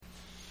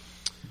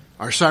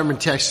Our sermon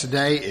text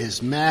today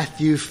is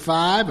Matthew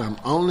 5. I'm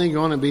only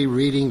going to be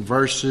reading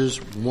verses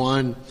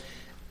 1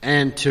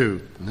 and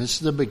 2. And this is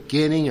the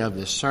beginning of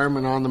the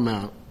Sermon on the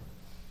Mount.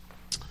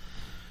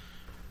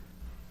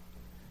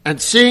 And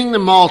seeing the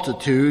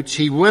multitudes,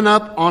 he went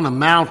up on a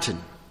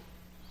mountain.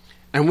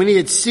 And when he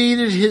was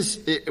seated,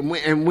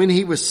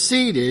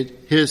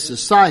 his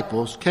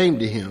disciples came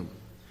to him.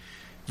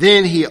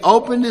 Then he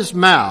opened his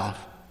mouth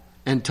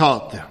and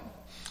taught them.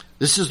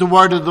 This is the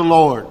word of the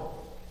Lord.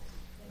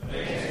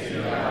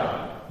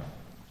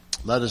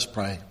 Let us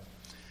pray.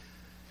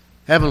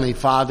 Heavenly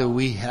Father,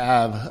 we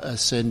have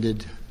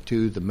ascended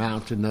to the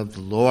mountain of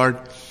the Lord,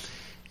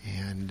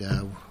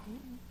 and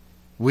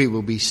we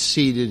will be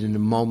seated in a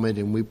moment,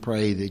 and we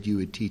pray that you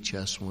would teach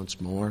us once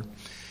more.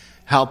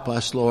 Help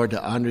us, Lord,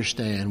 to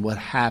understand what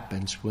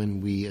happens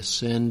when we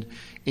ascend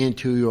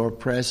into your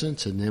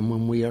presence and then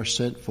when we are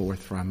sent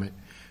forth from it.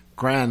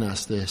 Grant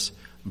us this.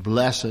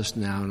 Bless us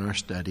now in our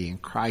study. In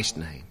Christ's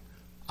name,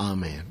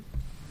 amen.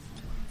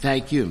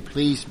 Thank you, and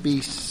please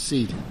be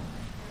seated.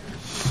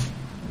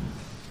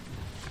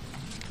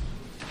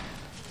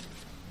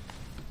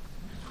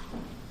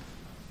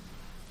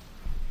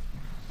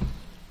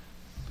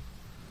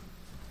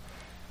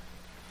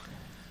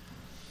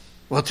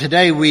 Well,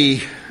 today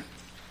we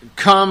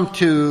come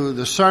to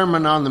the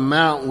Sermon on the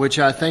Mount, which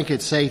I think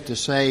it's safe to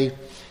say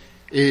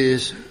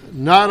is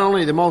not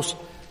only the most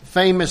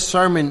famous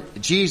sermon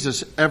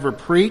Jesus ever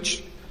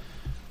preached,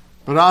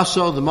 but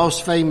also the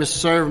most famous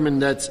sermon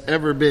that's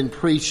ever been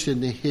preached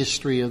in the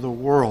history of the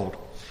world.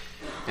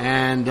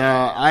 And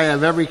I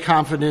have every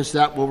confidence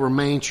that will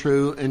remain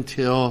true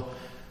until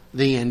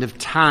the end of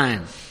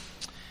time.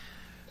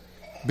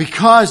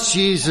 Because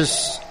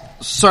Jesus'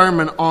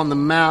 Sermon on the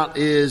Mount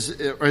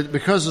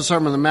because the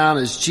Sermon on the Mount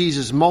is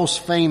Jesus' most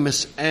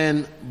famous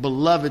and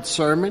beloved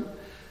sermon,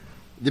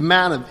 the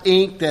amount of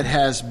ink that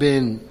has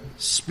been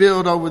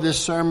spilled over this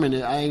sermon,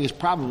 I think, is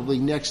probably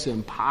next to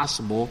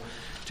impossible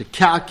to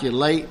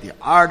calculate. The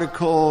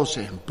articles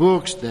and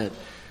books that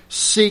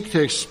seek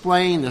to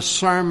explain the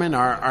sermon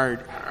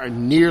are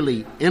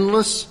nearly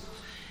endless.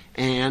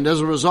 And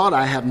as a result,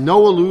 I have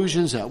no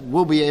illusions that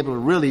we'll be able to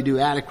really do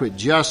adequate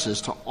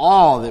justice to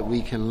all that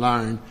we can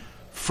learn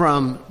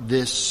from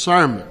this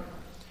sermon.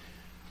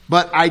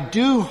 But I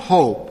do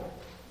hope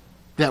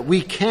that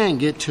we can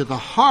get to the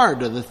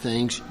heart of the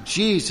things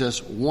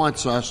Jesus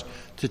wants us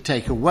to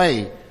take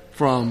away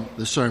from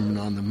the Sermon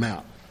on the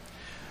Mount.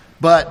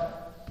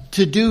 But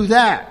to do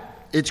that,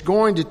 it's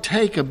going to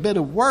take a bit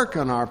of work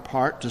on our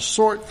part to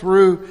sort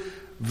through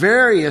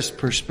various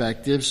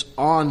perspectives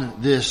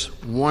on this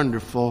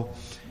wonderful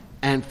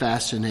and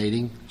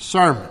fascinating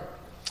sermon.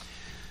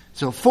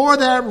 So for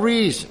that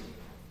reason,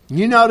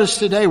 you notice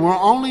today we're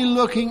only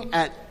looking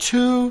at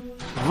 2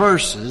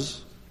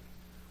 verses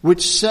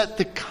which set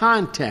the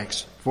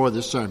context for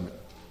the sermon.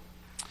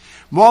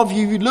 Well, if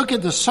you look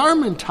at the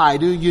sermon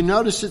title, you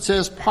notice it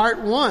says Part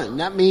 1.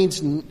 That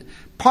means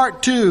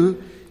Part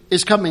 2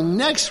 is coming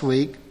next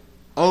week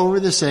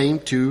over the same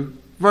 2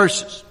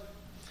 verses.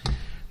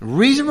 The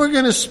reason we're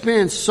going to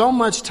spend so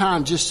much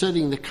time just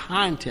setting the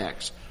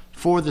context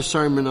for the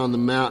Sermon on the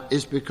Mount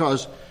is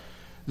because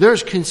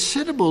there's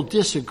considerable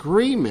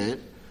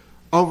disagreement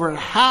over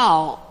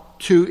how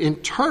to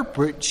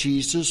interpret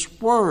Jesus'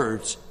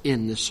 words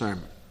in the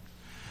sermon.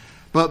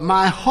 But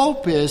my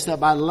hope is that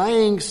by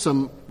laying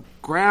some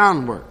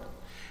groundwork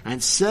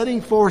and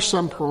setting forth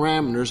some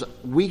parameters,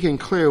 we can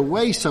clear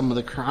away some of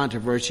the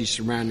controversy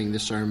surrounding the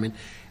sermon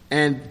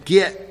and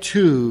get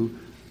to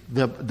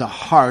the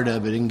heart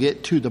of it and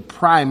get to the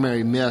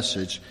primary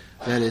message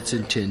that it's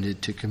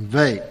intended to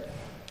convey.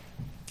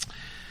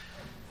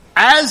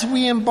 As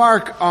we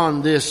embark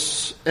on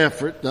this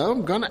effort, though,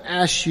 I'm going to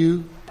ask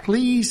you,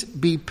 please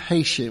be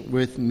patient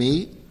with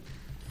me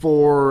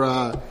for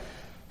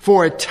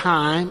a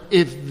time.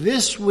 If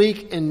this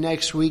week and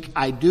next week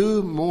I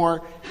do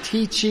more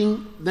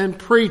teaching than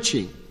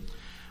preaching,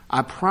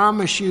 I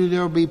promise you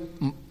there will be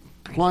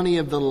plenty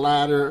of the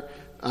latter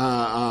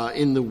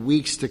in the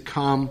weeks to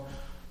come.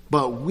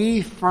 But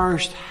we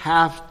first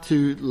have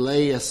to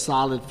lay a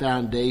solid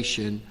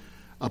foundation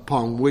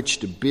upon which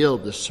to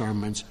build the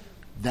sermons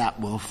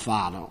that will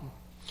follow.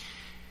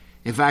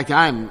 In fact,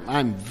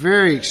 I'm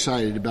very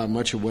excited about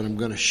much of what I'm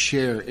going to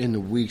share in the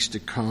weeks to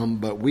come,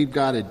 but we've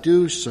got to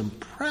do some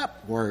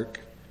prep work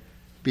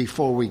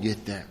before we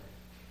get there.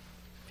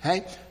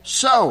 Okay?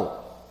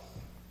 So,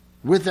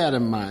 with that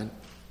in mind,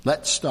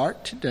 let's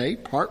start today,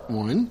 Part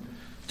 1,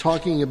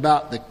 talking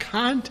about the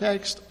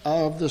context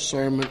of the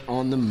Sermon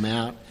on the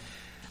Mount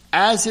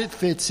as it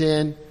fits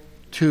in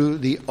to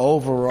the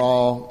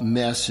overall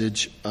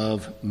message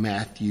of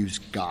Matthew's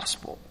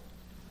Gospel.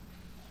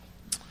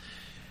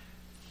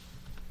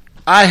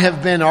 I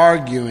have been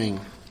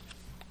arguing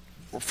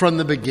from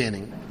the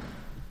beginning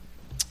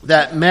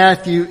that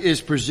Matthew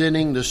is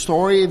presenting the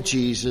story of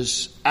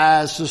Jesus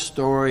as the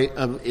story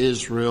of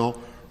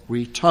Israel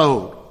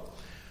retold.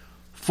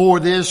 For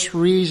this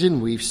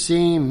reason, we've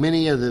seen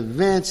many of the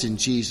events in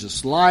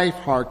Jesus' life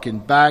harken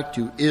back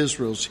to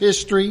Israel's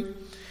history.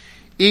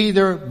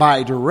 either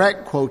by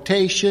direct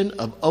quotation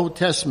of Old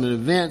Testament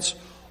events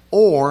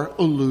or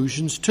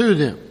allusions to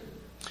them.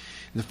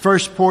 In the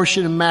first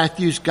portion of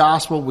Matthew's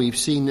gospel, we've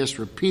seen this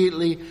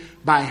repeatedly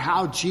by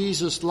how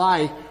Jesus'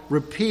 life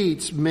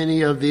repeats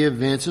many of the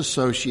events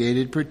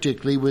associated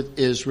particularly with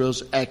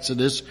Israel's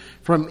exodus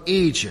from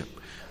Egypt.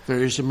 There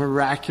is a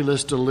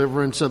miraculous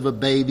deliverance of a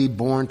baby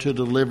born to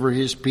deliver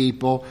his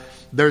people.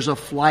 There's a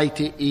flight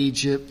to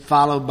Egypt,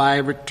 followed by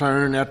a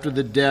return after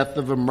the death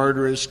of a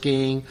murderous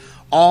king,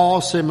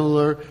 all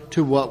similar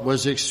to what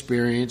was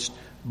experienced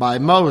by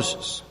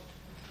Moses.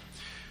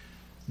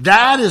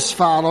 That is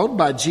followed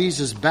by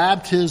Jesus'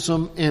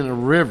 baptism in a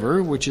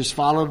river, which is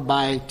followed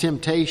by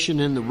temptation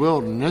in the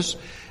wilderness,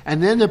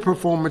 and then the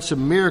performance of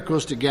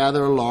miracles to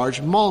gather a large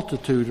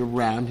multitude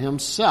around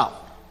himself.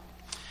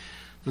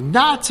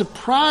 Not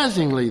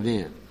surprisingly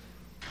then,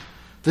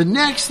 the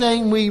next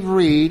thing we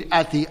read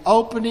at the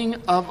opening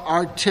of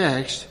our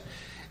text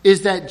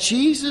is that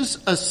Jesus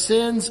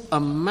ascends a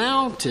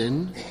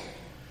mountain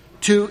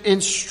to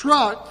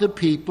instruct the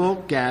people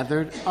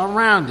gathered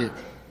around him.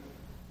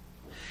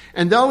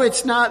 And though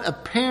it's not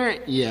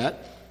apparent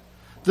yet,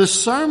 the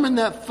sermon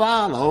that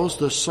follows,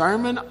 the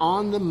Sermon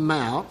on the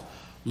Mount,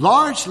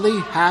 largely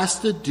has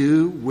to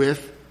do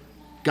with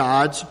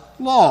God's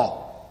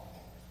law,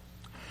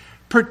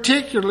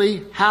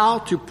 particularly how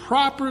to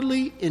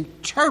properly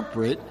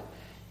interpret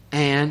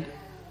and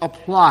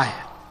apply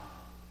it.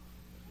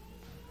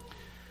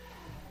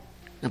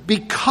 Now,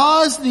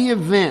 because the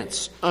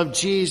events of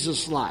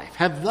Jesus' life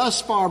have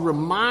thus far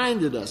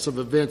reminded us of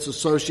events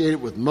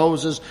associated with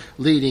Moses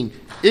leading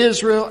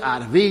Israel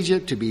out of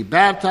Egypt to be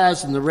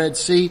baptized in the Red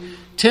Sea,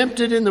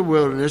 tempted in the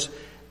wilderness,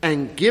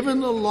 and given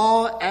the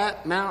law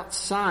at Mount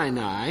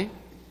Sinai,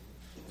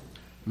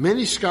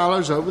 many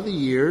scholars over the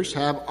years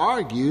have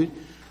argued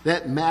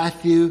that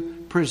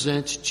Matthew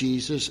presents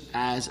Jesus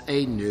as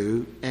a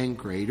new and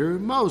greater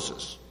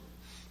Moses.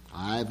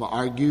 I've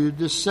argued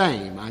the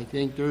same. I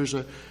think there's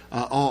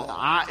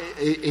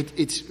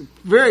it's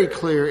very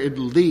clear, at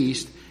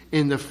least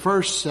in the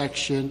first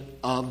section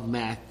of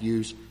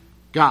Matthew's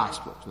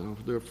gospel.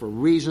 So, for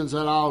reasons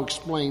that I'll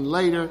explain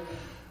later,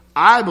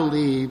 I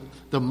believe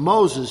the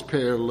Moses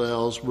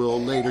parallels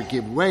will later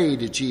give way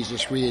to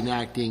Jesus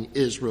reenacting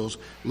Israel's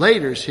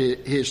later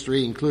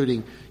history,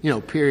 including,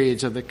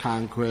 periods of the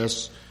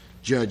conquests,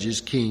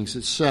 judges, kings,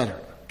 etc.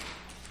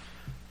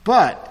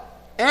 But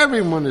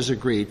everyone has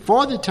agreed,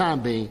 for the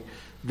time being,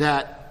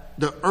 that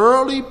the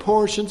early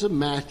portions of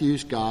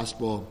Matthew's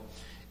gospel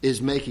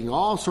is making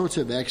all sorts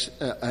of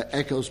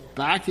echoes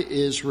back to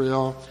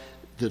Israel,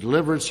 the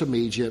deliverance from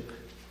Egypt,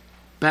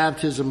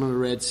 baptism in the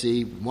Red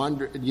Sea,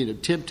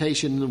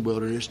 temptation in the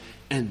wilderness,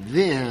 and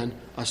then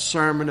a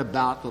sermon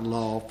about the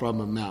law from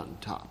a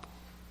mountaintop.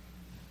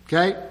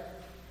 Okay?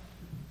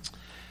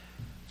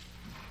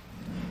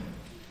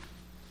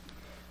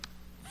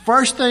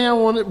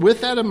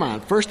 With that in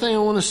mind, first thing I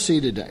want to see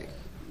today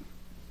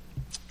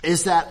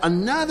is that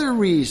another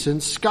reason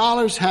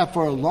scholars have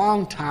for a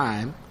long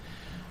time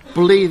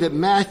believed that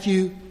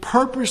Matthew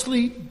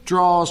purposely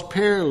draws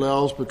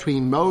parallels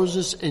between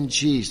Moses and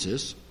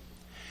Jesus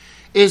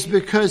is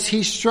because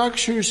he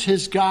structures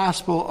his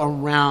gospel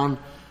around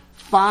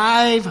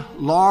 5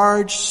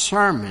 large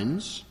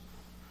sermons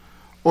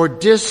or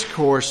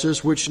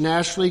discourses which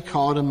naturally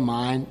call to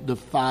mind the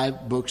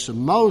 5 books of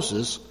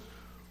Moses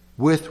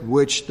with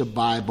which the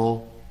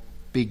Bible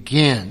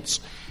begins.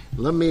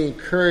 Let me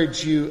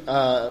encourage you,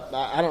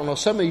 I don't know,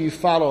 some of you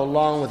follow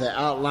along with the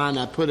outline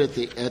I put at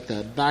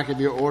the back of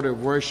your order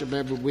of worship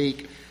every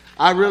week.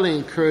 I really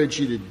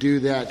encourage you to do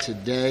that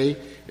today.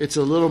 It's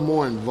a little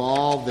more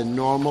involved than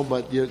normal,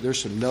 but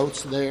there's some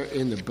notes there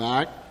in the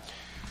back.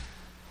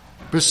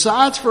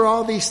 Besides for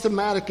all these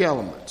thematic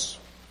elements,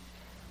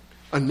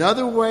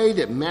 another way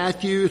that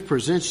Matthew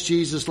presents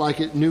Jesus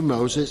like a new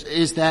Moses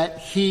is that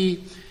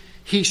he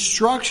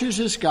structures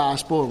his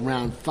gospel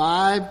around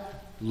 5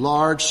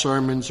 large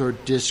sermons or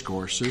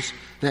discourses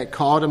that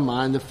call to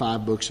mind the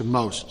 5 books of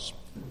Moses.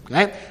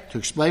 Okay? To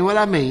explain what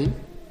I mean,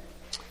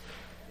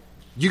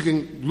 you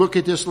can look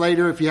at this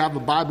later if you have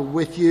a Bible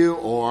with you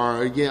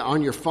or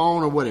on your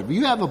phone or whatever.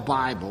 You have a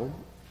Bible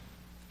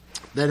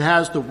that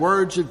has the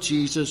words of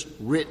Jesus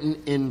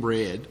written in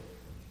red.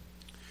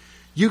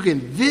 You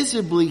can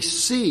visibly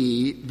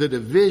see the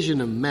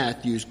division of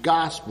Matthew's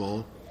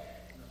gospel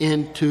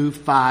into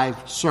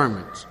 5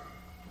 sermons.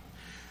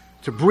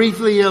 To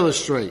briefly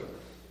illustrate,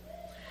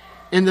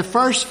 in the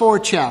first 4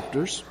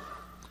 chapters,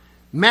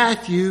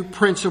 Matthew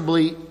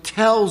principally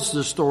tells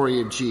the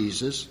story of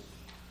Jesus,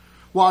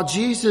 while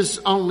Jesus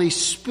only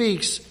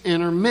speaks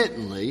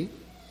intermittently,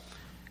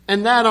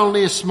 and that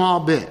only a small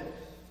bit.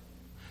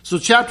 So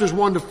chapters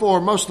 1 to 4,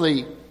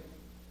 mostly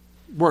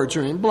words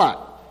are in black.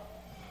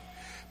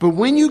 But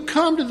when you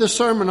come to the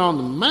Sermon on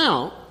the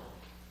Mount,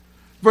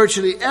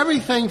 virtually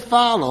everything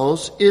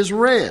follows is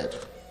red,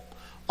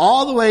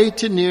 all the way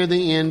to near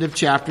the end of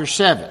chapter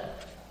 7.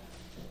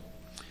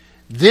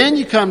 Then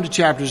you come to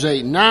chapters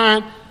 8 and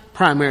 9,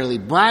 primarily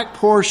black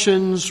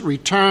portions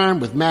return,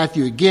 with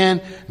Matthew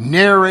again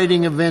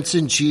narrating events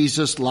in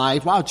Jesus'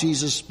 life while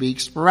Jesus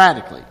speaks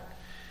sporadically.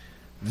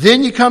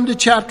 Then you come to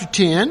chapter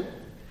 10,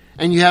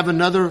 and you have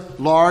another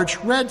large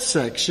red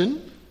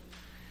section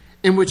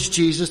in which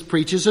Jesus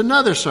preaches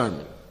another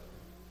sermon.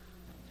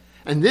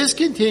 And this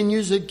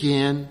continues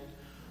again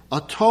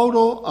a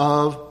total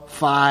of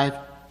 5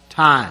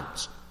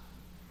 times.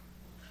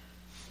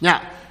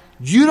 Now,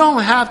 you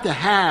don't have to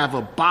have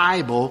a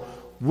Bible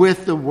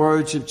with the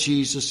words of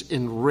Jesus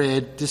in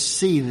red to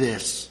see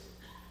this.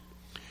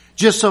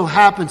 Just so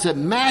happens that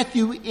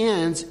Matthew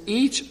ends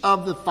each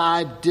of the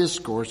 5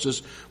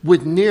 discourses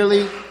with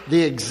nearly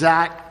the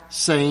exact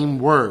same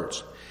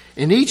words.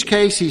 In each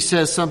case, he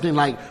says something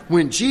like,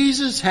 when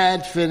Jesus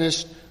had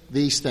finished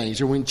these things,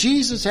 or when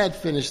Jesus had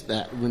finished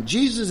that, when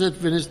Jesus had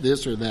finished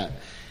this or that,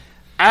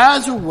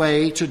 as a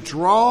way to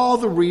draw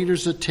the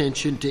reader's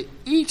attention to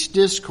each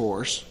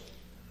discourse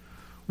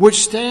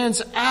which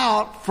stands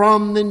out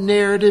from the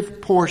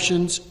narrative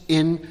portions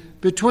in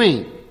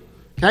between.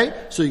 Okay?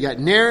 So you got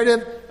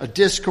narrative, a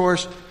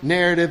discourse,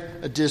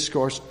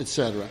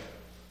 etc.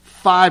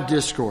 5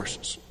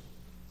 discourses.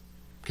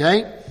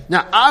 Okay?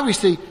 Now,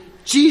 obviously,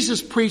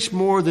 Jesus preached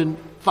more than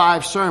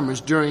 5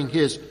 sermons during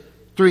his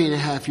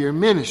 3.5-year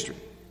ministry.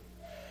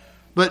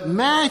 But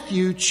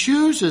Matthew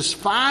chooses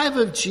 5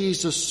 of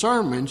Jesus'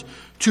 sermons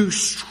to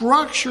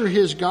structure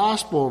his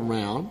gospel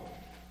around,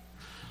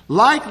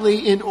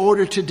 likely in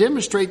order to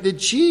demonstrate that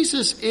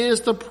Jesus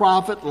is the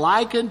prophet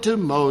like unto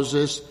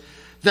Moses,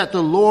 that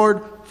the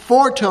Lord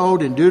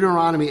foretold in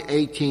Deuteronomy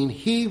 18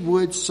 he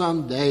would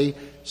someday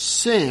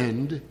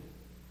send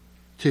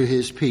to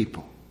his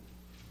people.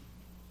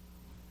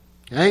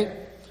 Okay?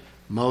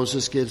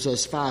 Moses gives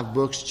us 5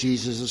 books.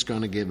 Jesus is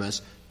going to give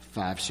us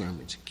 5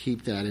 sermons.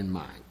 Keep that in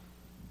mind.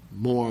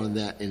 More on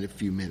that in a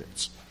few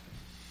minutes.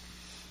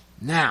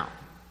 Now,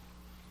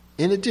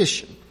 in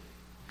addition,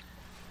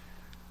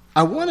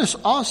 I want us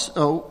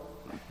also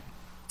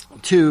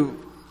to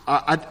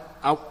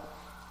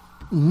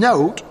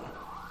note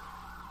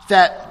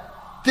that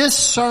this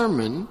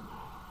sermon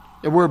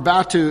that we're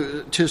about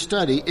to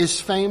study is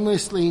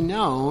famously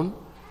known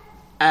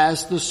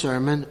as the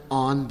Sermon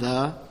on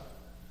the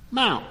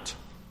Mount.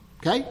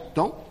 Okay?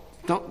 I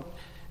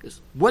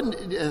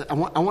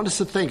want us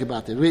to think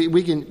about this.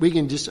 We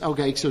can just,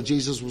 okay, so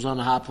Jesus was on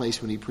a high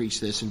place when he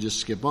preached this and just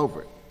skip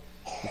over it.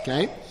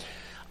 Okay?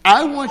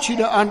 I want you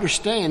to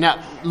understand.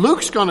 Now,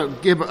 Luke's going to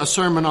give a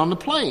sermon on the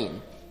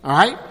plain. All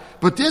right?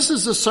 But this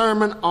is a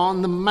sermon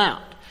on the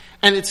mount.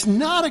 And it's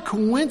not a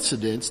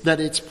coincidence that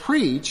it's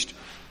preached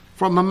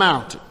from a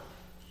mountain.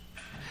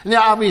 And the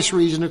obvious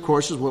reason, of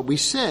course, is what we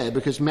said,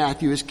 because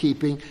Matthew is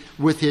keeping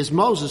with his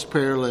Moses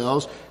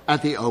parallels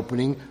at the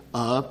opening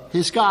of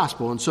his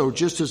gospel. And so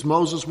just as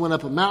Moses went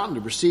up a mountain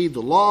to receive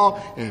the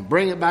law and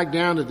bring it back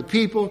down to the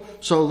people,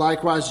 so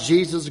likewise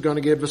Jesus is going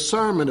to give a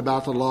sermon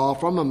about the law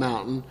from a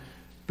mountain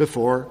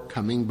before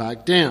coming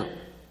back down.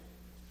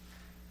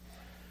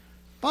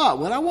 But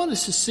what I want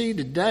us to see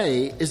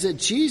today is that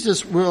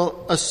Jesus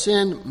will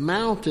ascend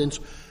mountains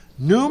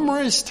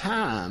numerous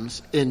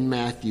times in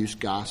Matthew's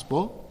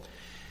gospel,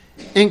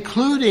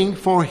 including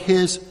for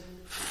his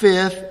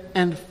 5th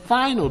and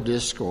final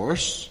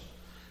discourse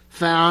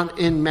found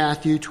in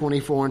Matthew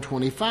 24 and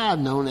 25,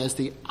 known as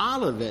the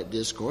Olivet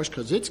Discourse,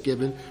 because it's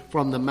given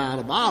from the Mount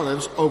of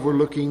Olives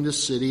overlooking the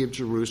city of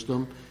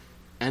Jerusalem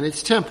and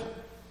its temple.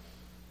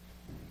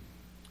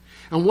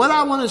 And what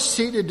I want to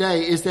see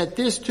today is that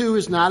this too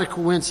is not a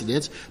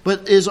coincidence,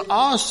 but is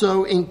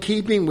also in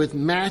keeping with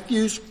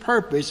Matthew's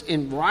purpose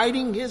in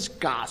writing his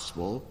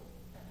gospel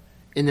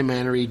in the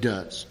manner he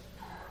does.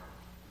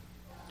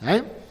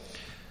 Okay?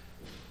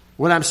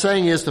 What I'm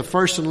saying is the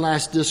first and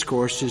last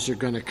discourses are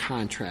going to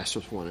contrast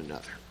with one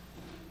another.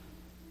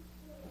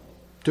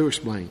 To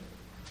explain.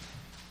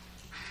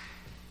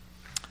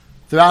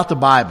 Throughout the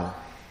Bible,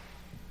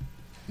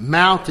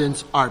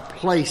 mountains are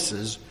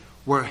places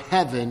where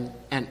heaven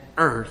and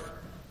earth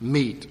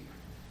meet.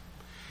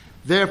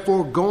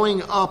 Therefore,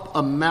 going up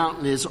a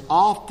mountain is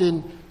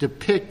often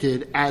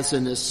depicted as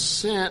an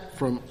ascent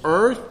from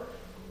earth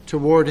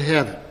toward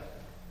heaven.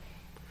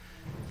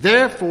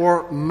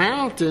 Therefore,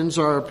 mountains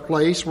are a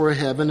place where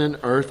heaven and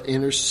earth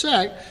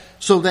intersect,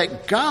 so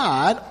that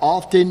God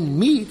often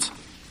meets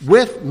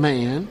with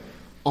man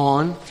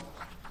on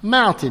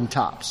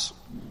mountaintops.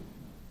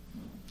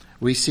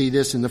 We see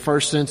this in the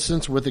first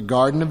instance with the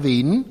Garden of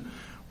Eden,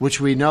 which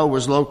we know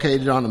was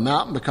located on a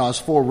mountain because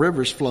 4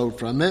 rivers flowed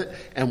from it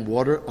and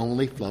water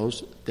only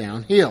flows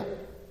downhill.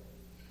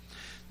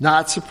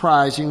 Not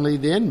surprisingly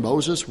then,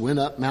 Moses went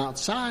up Mount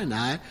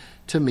Sinai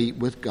to meet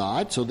with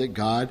God so that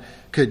God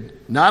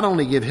could not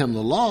only give him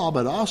the law,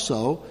 but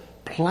also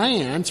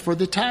plans for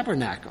the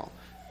tabernacle.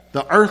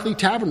 The earthly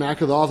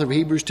tabernacle, the author of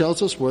Hebrews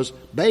tells us, was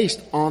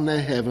based on the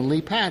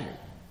heavenly pattern.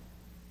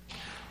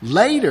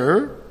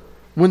 Later,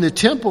 when the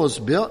temple is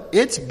built,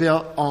 it's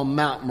built on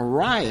Mount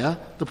Moriah,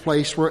 the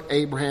place where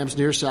Abraham's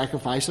near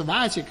sacrifice of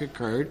Isaac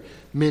occurred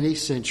many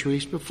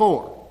centuries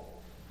before.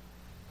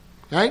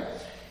 Okay?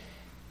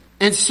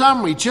 In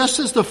summary, just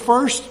as the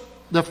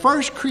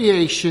first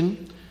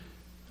creation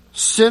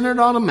centered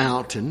on a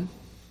mountain,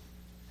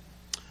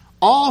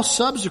 all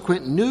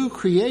subsequent new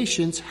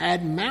creations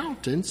had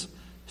mountains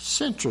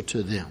central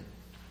to them.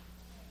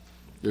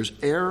 There's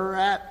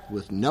Ararat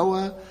with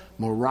Noah,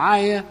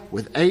 Moriah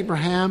with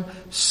Abraham,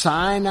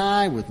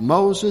 Sinai with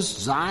Moses,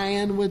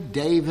 Zion with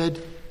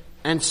David,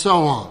 and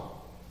so on.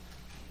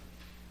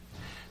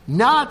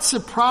 Not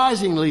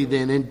surprisingly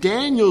then, in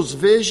Daniel's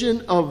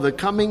vision of the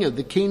coming of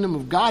the kingdom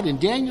of God, in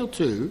Daniel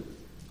 2,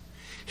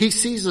 he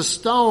sees a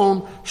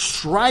stone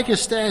strike a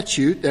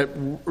statue that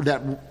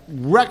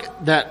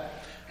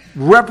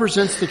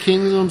represents the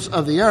kingdoms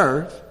of the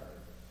earth.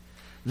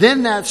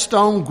 Then that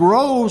stone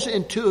grows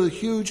into a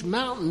huge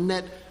mountain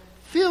that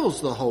fills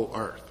the whole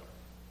earth.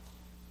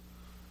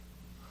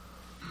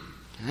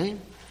 Okay?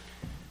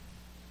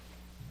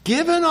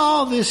 Given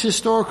all this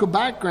historical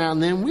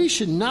background, then we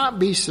should not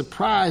be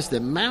surprised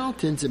that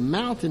mountains and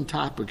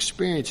mountaintop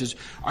experiences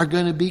are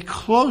going to be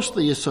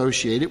closely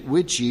associated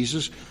with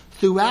Jesus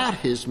throughout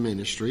his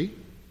ministry,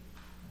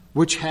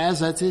 which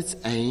has as its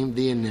aim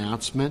the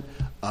announcement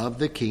of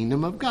the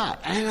kingdom of God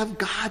and of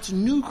God's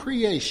new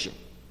creation.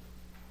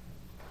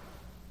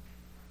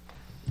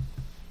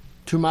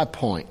 To my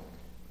point,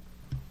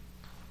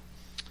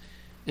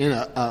 in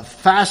a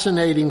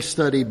fascinating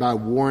study by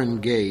Warren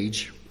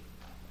Gage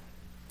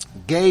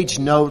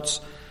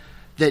notes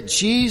that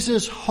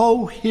Jesus'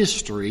 whole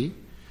history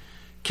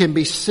can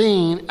be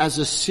seen as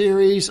a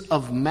series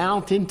of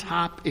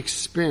mountaintop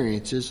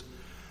experiences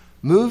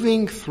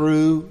moving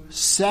through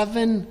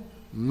 7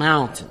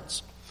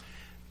 mountains.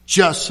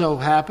 Just so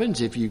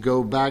happens, if you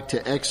go back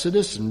to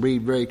Exodus and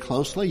read very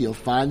closely, you'll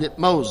find that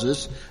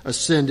Moses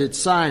ascended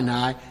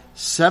Sinai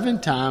 7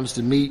 times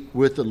to meet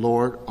with the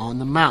Lord on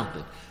the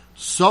mountain.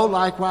 So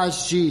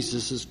likewise,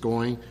 Jesus is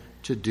going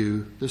to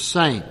do the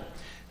same.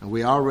 And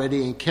we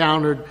already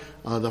encountered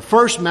the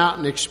first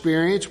mountain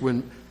experience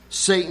when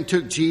Satan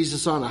took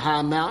Jesus on a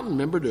high mountain,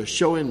 remember, to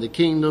show him the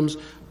kingdoms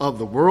of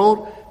the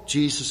world.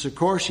 Jesus, of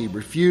course, he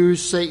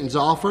refused Satan's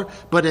offer.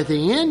 But at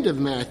the end of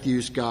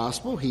Matthew's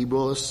gospel, he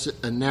will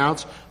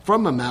announce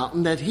from a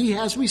mountain that he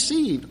has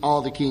received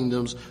all the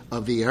kingdoms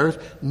of the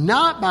earth,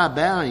 not by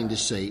bowing to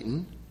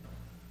Satan,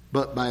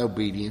 but by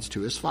obedience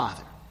to his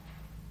Father.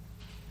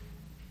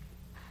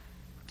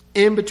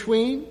 In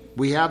between,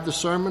 we have the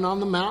Sermon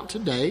on the Mount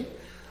today.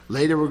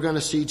 Later we're going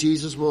to see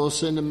Jesus will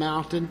ascend a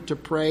mountain to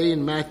pray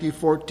in Matthew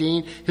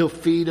 14. He'll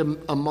feed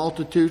a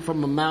multitude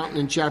from a mountain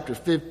in chapter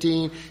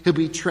 15. He'll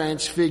be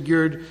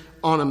transfigured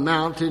on a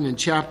mountain in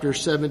chapter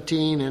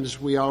 17. And as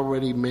we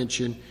already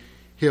mentioned,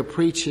 he'll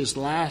preach his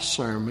last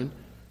sermon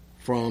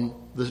from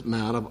the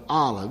Mount of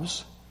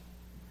Olives.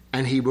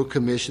 And he will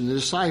commission the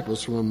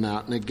disciples from a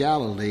mountain of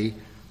Galilee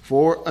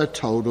for a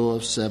total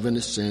of 7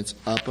 ascents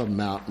up a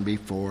mountain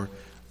before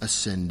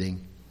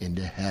ascending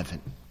into heaven.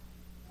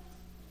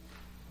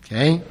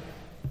 Okay?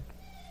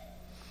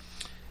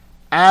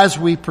 As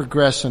we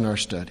progress in our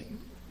study,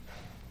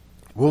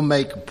 we'll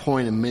make a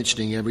point of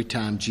mentioning every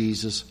time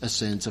Jesus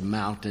ascends a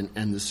mountain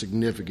and the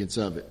significance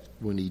of it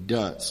when he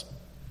does.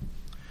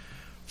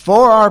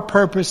 For our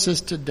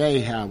purposes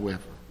today,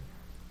 however,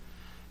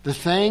 the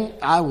thing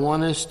I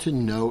want us to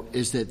note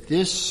is that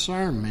this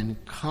sermon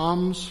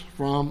comes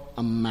from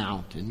a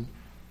mountain,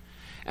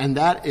 and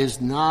that is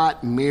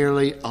not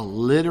merely a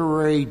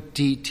literary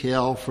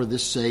detail for the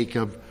sake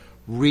of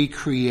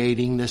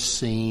recreating the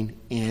scene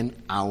in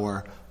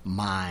our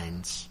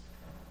minds.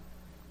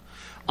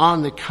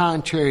 On the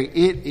contrary,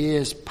 it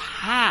is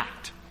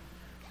packed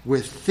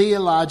with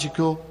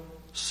theological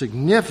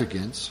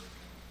significance,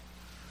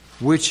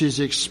 which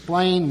is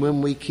explained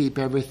when we keep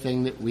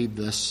everything that we've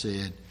thus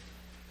said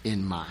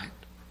in mind.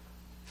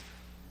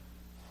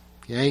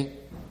 Okay?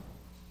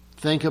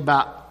 Think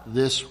about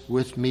this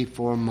with me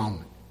for a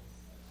moment.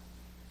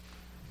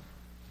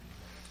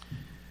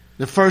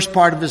 The first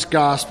part of his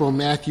gospel,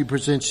 Matthew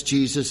presents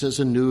Jesus as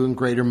a new and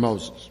greater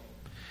Moses.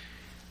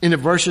 In the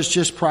verses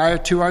just prior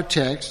to our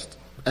text,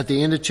 at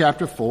the end of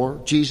chapter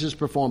 4, Jesus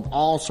performed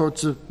all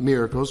sorts of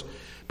miracles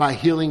by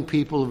healing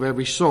people of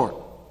every sort.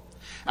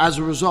 As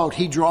a result,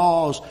 he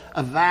draws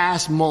a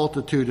vast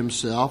multitude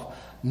himself,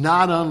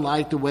 not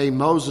unlike the way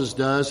Moses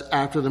does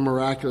after the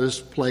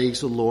miraculous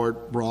plagues the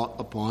Lord brought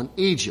upon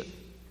Egypt.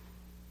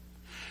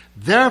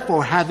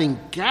 Therefore, having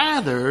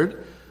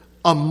gathered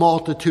a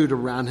multitude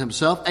around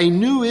himself, a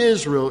new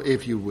Israel,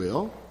 if you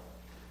will,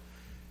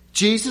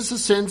 Jesus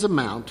ascends a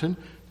mountain,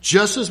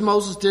 just as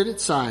Moses did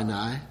at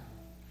Sinai,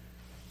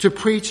 to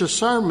preach a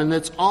sermon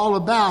that's all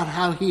about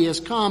how he has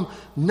come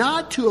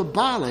not to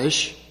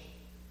abolish,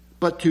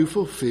 but to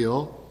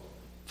fulfill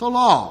the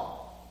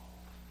law.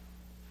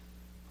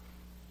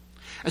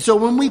 And so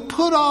when we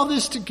put all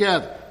this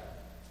together,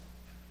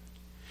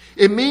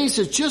 it means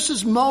that just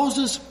as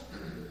Moses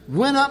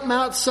went up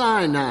Mount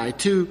Sinai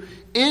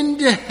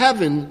into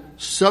heaven,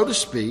 so to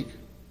speak,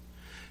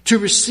 to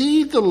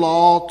receive the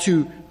law,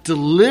 to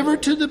deliver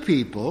to the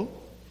people,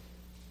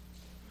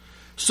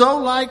 so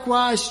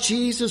likewise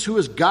Jesus, who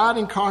is God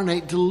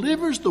incarnate,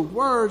 delivers the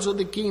words of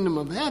the kingdom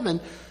of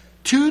heaven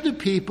to the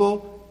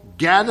people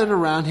gathered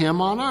around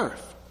him on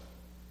earth.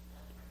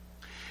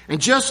 And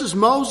just as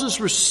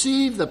Moses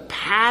received the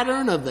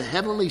pattern of the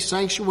heavenly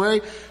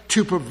sanctuary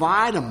to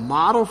provide a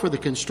model for the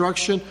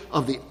construction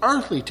of the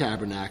earthly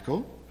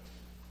tabernacle,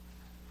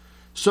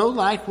 so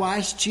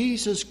likewise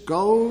Jesus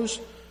goes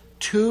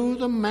to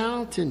the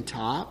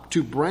mountaintop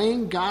to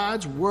bring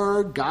God's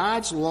word,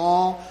 God's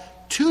law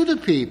to the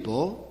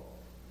people,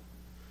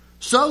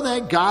 so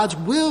that God's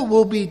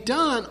will be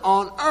done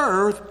on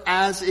earth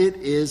as it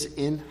is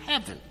in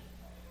heaven.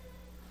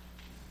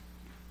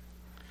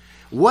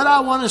 What I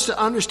want us to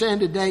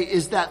understand today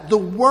is that the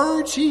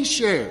words he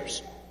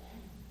shares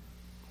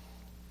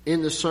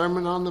in the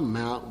Sermon on the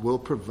Mount will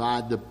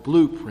provide the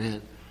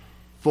blueprint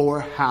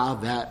for how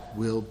that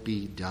will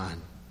be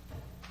done.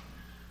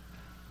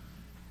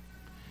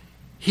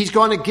 He's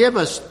going to give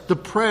us the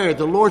prayer,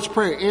 the Lord's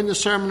Prayer in the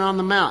Sermon on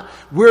the Mount.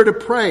 We're to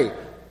pray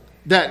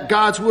that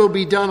God's will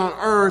be done on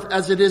earth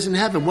as it is in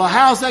heaven. Well,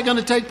 how's that going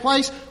to take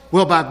place?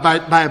 Well,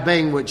 by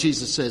obeying what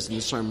Jesus says in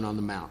the Sermon on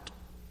the Mount.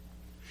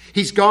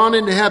 He's gone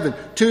into heaven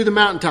to the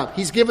mountaintop.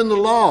 He's given the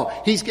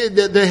law. He's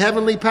given the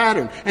heavenly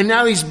pattern. And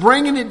now he's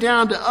bringing it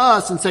down to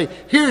us and saying,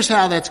 here's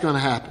how that's going to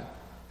happen.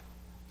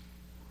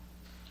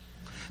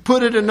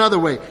 Put it another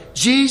way.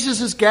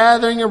 Jesus is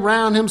gathering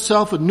around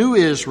himself a new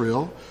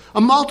Israel,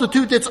 a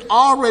multitude that's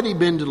already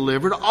been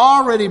delivered,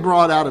 already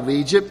brought out of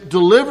Egypt,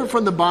 delivered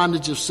from the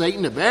bondage of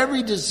Satan, of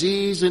every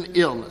disease and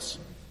illness.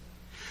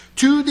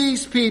 To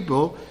these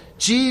people,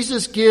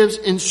 Jesus gives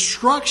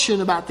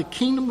instruction about the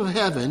kingdom of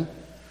heaven,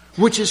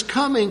 which is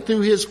coming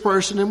through his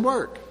person and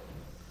work.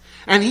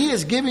 And he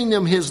is giving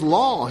them his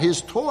law,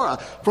 his Torah,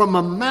 from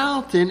a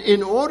mountain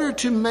in order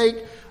to make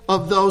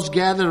of those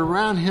gathered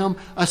around him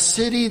a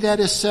city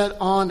that is set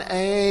on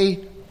a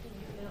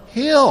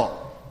hill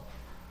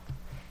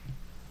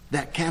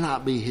that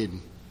cannot be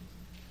hidden.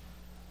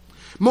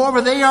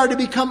 Moreover, they are to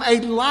become a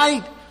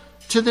light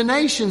to the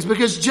nations,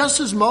 because just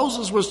as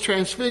Moses was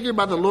transfigured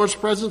by the Lord's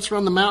presence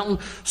from the mountain,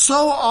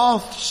 so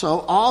also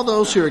all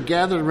those who are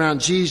gathered around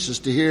Jesus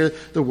to hear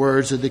the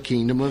words of the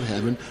kingdom of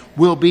heaven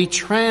will be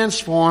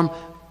transformed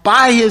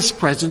by his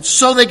presence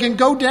so they can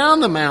go down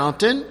the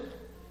mountain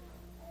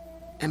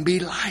and be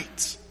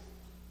lights.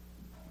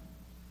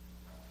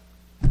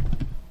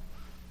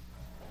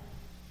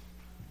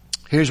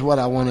 Here's what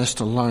I want us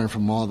to learn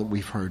from all that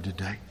we've heard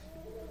today.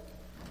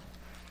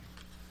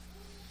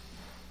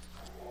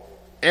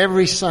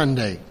 Every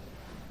Sunday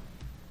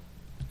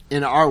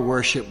in our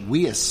worship,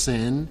 we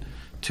ascend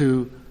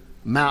to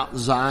Mount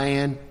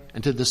Zion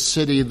and to the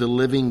city of the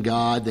living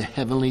God, the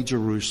heavenly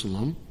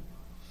Jerusalem,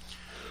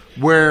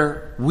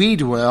 where we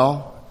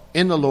dwell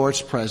in the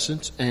Lord's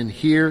presence and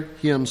hear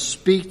him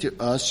speak to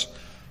us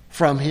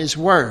from his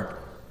word.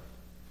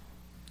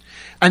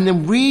 And the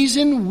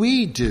reason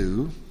we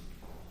do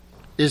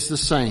is the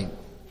same.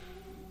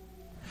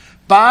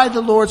 By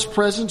the Lord's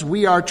presence,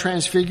 we are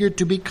transfigured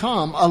to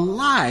become a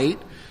light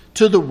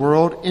to the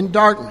world in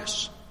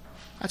darkness.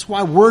 That's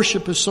why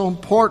worship is so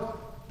important.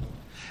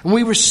 And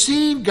we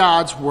receive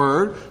God's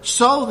word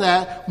so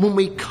that when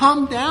we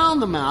come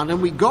down the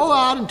mountain, we go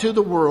out into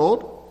the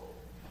world,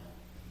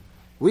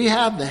 we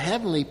have the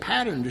heavenly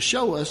pattern to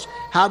show us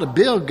how to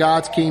build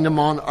God's kingdom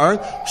on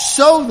earth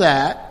so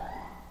that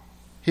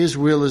his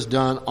will is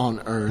done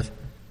on earth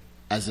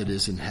as it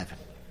is in heaven.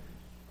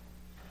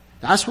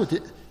 That's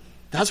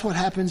what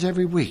happens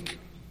every week.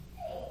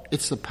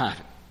 It's the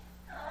pattern.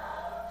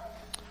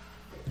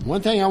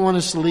 One thing I want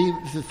us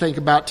to think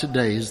about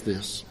today is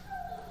this.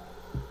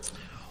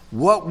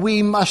 What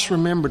we must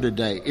remember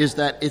today is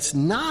that it's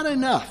not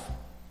enough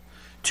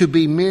to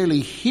be merely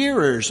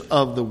hearers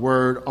of the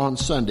word on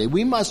Sunday.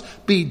 We must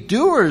be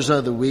doers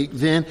of the week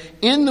then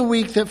in the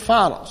week that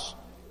follows.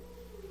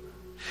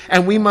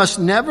 And we must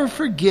never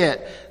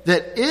forget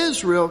that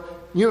Israel,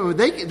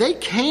 they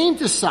came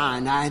to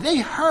Sinai. They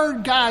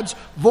heard God's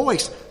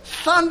voice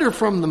thunder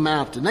from the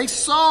mountain. They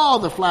saw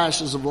the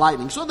flashes of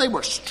lightning, so they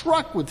were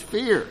struck with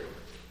fear.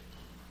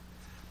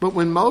 But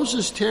when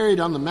Moses tarried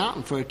on the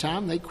mountain for a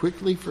time, they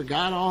quickly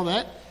forgot all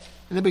that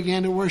and they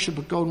began to worship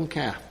a golden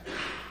calf.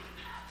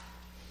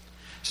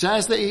 So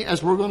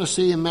as we're going to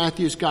see in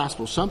Matthew's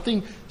gospel,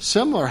 something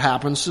similar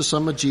happens to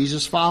some of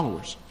Jesus'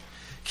 followers.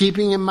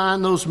 Keeping in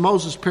mind those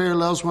Moses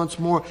parallels once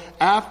more,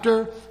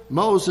 after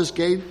Moses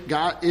gave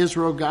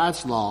Israel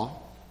God's law,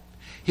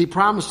 he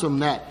promised them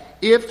that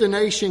if the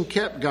nation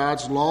kept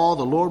God's law,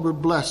 the Lord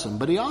would bless them.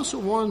 But he also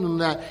warned them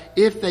that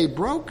if they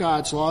broke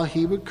God's law,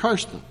 he would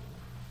curse them.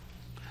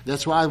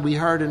 That's why we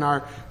heard in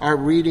our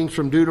reading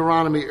from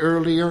Deuteronomy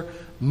earlier,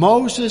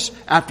 Moses,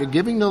 after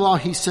giving the law,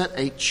 he set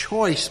a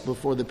choice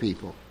before the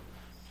people.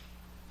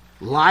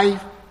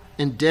 Life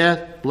and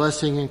death,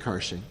 blessing and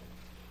cursing.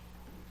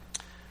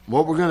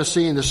 What we're going to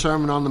see in the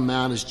Sermon on the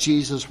Mount is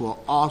Jesus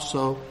will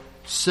also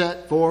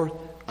set forth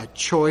a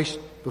choice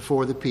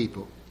before the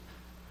people.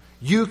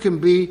 You can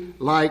be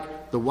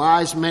like the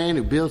wise man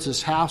who builds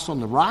his house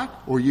on the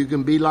rock, or you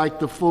can be like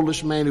the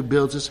foolish man who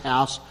builds his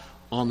house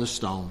on the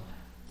stone.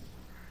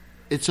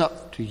 It's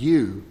up to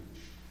you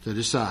to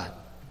decide.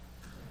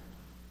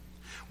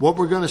 what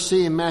we're going to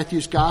see in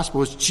Matthew's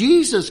gospel is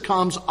Jesus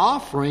comes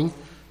offering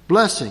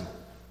blessing.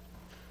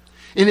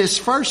 In his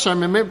first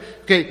sermon, remember,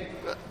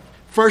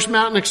 first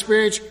mountain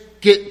experience,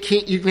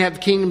 you can have the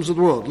kingdoms of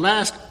the world.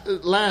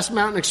 Last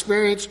mountain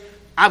experience,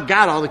 I've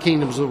got all the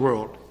kingdoms of the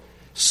world.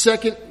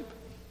 Second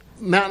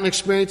mountain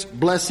experience,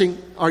 blessed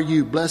are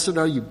you,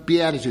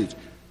 beatitudes.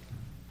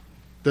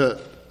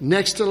 The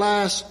next to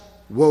last,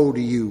 woe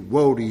to you,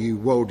 woe to you,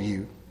 woe to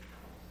you.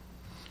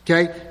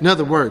 Okay? In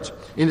other words,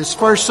 in his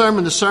first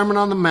sermon, the Sermon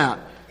on the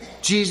Mount,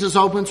 Jesus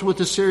opens with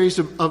a series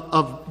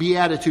of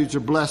beatitudes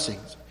or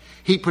blessings.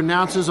 He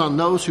pronounces on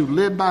those who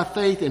live by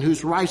faith and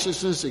whose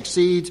righteousness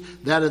exceeds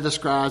that of the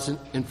scribes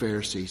and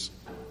Pharisees.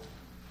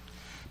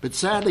 But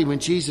sadly, when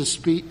Jesus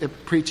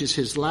preaches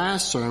his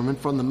last sermon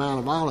from the Mount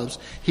of Olives,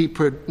 he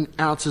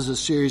pronounces a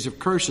series of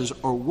curses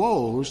or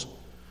woes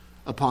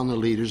upon the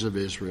leaders of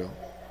Israel.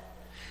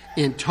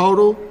 In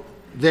total,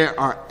 there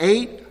are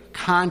 8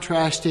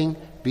 contrasting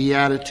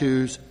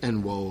beatitudes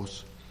and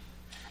woes.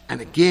 And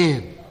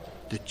again,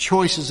 the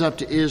choice is up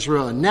to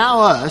Israel and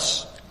now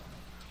us.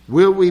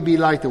 Will we be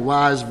like the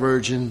wise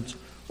virgins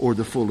or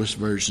the foolish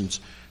virgins,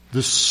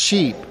 the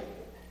sheep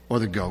or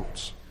the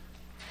goats?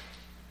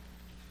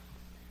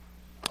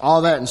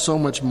 All that and so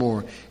much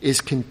more is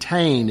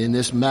contained in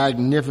this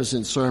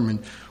magnificent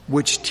sermon,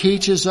 which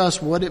teaches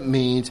us what it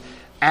means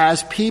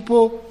as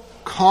people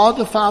called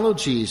to follow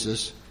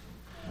Jesus,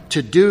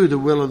 to do the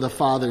will of the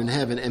Father in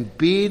heaven and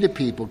be the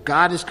people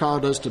God has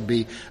called us to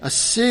be, a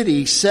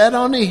city set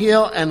on a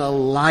hill and a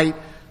light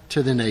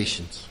to the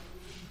nations.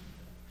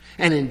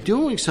 And in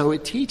doing so,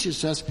 it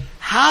teaches us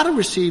how to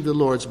receive the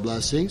Lord's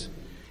blessings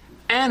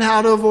and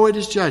how to avoid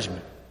his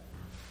judgment.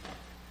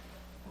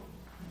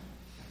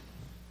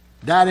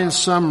 That, in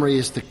summary,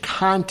 is the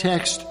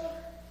context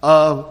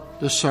of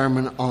the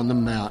Sermon on the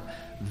Mount.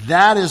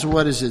 That is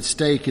what is at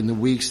stake in the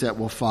weeks that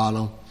will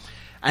follow.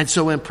 And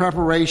so in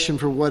preparation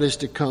for what is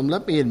to come,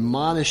 let me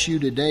admonish you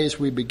today as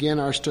we begin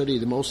our study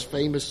of the most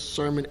famous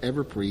sermon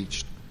ever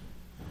preached,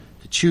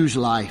 to choose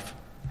life,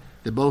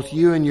 that both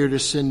you and your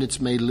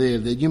descendants may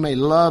live, that you may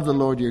love the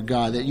Lord your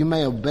God, that you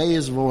may obey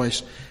his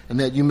voice, and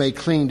that you may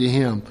cling to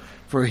him,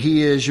 for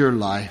he is your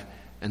life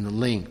and the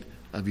length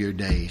of your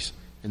days.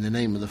 In the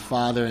name of the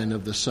Father, and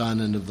of the Son,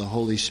 and of the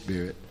Holy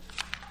Spirit.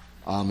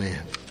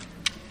 Amen.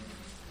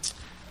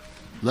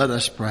 Let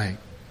us pray.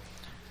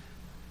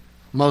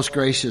 Most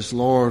gracious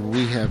Lord,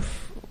 we have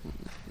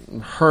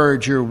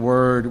heard your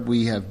word.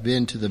 We have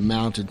been to the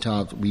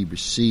mountaintop. We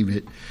receive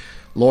it.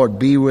 Lord,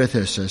 be with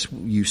us as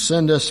you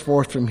send us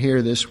forth from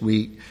here this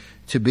week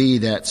to be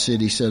that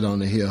city set on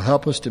the hill.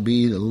 Help us to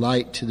be the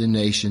light to the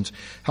nations.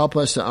 Help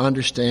us to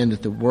understand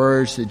that the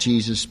words that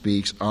Jesus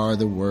speaks are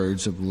the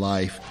words of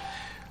life.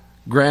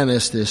 Grant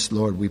us this,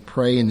 Lord, we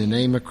pray in the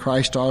name of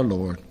Christ our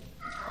Lord.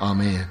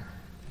 Amen.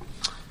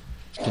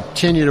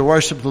 Continue to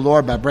worship the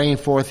Lord by bringing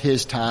forth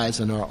his tithes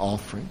and our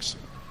offerings.